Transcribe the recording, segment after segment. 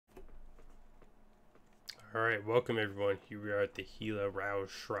Alright, welcome everyone. Here we are at the Hila Rouse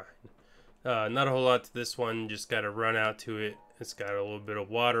Shrine. Not a whole lot to this one, just gotta run out to it. It's got a little bit of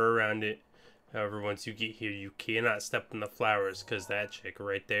water around it. However, once you get here, you cannot step on the flowers, because that chick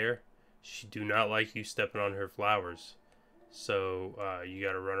right there, she do not like you stepping on her flowers. So, you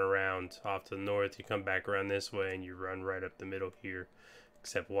gotta run around off to the north, you come back around this way, and you run right up the middle here.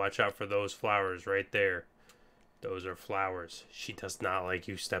 Except watch out for those flowers right there. Those are flowers. She does not like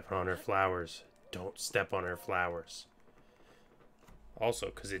you stepping on her flowers. Don't step on her flowers. Also,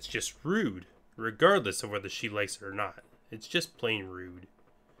 because it's just rude, regardless of whether she likes it or not. It's just plain rude.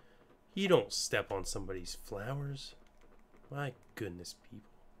 You don't step on somebody's flowers. My goodness, people.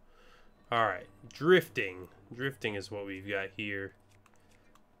 Alright, drifting. Drifting is what we've got here.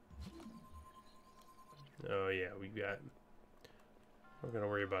 Oh yeah, we've got... We're not going to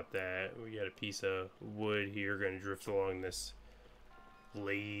worry about that. We got a piece of wood here. We're going to drift along this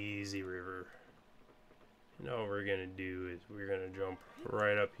lazy river. And all we're going to do is we're going to jump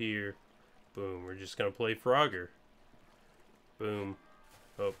right up here. Boom. We're just going to play Frogger. Boom.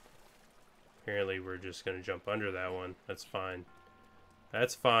 Oh. Apparently we're just going to jump under that one. That's fine.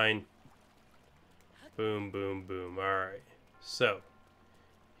 That's fine. Boom, boom, boom. Alright. So,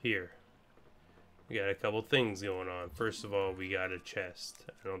 here. We got a couple things going on. First of all, we got a chest.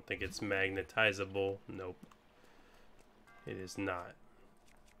 I don't think it's magnetizable. Nope. It is not.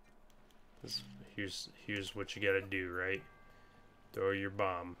 Here's what you gotta do, right? Throw your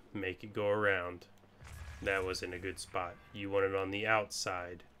bomb. Make it go around. That wasn't a good spot. You want it on the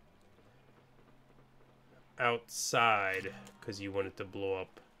outside. Outside. Because you want it to blow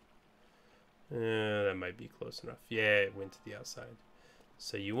up. That might be close enough. Yeah, it went to the outside.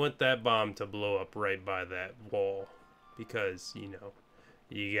 So you want that bomb to blow up right by that wall. Because, you know,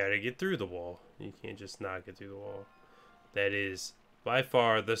 you gotta get through the wall. You can't just not get through the wall. That is by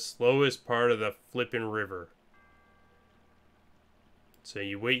far the slowest part of the flippin' river. So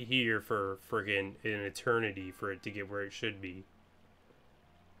you wait here for friggin' an eternity for it to get where it should be.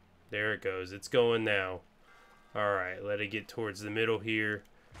 There it goes. It's going now. Alright, let it get towards the middle here.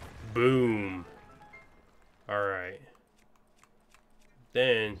 Boom. Alright.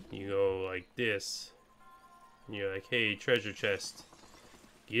 Then you go like this. And you're like, hey, treasure chest.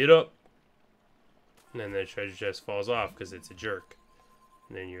 Get up. And then the treasure chest falls off because it's a jerk.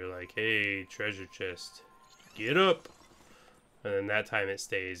 And then you're like, hey, treasure chest. Get up. And then that time it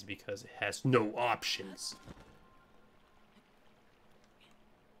stays because it has no options.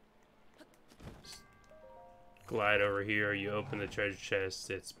 Glide over here, you open the treasure chest,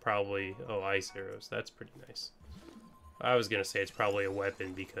 it's probably, oh, ice arrows, that's pretty nice. I was gonna say it's probably a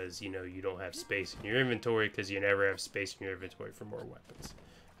weapon because, you know, you don't have space in your inventory because you never have space in your inventory for more weapons.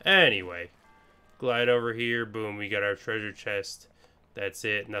 Anyway, glide over here, boom, we got our treasure chest. That's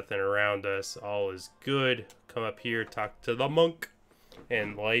it, nothing around us, all is good. Come up here, talk to the monk,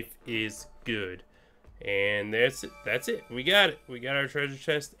 and life is good. And that's it, we got it. We got our treasure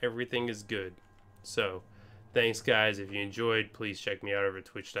chest, everything is good. So, thanks guys, if you enjoyed, please check me out over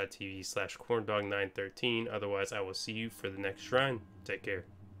twitch.tv/corndog913. Otherwise, I will see you for the next shrine. Take care.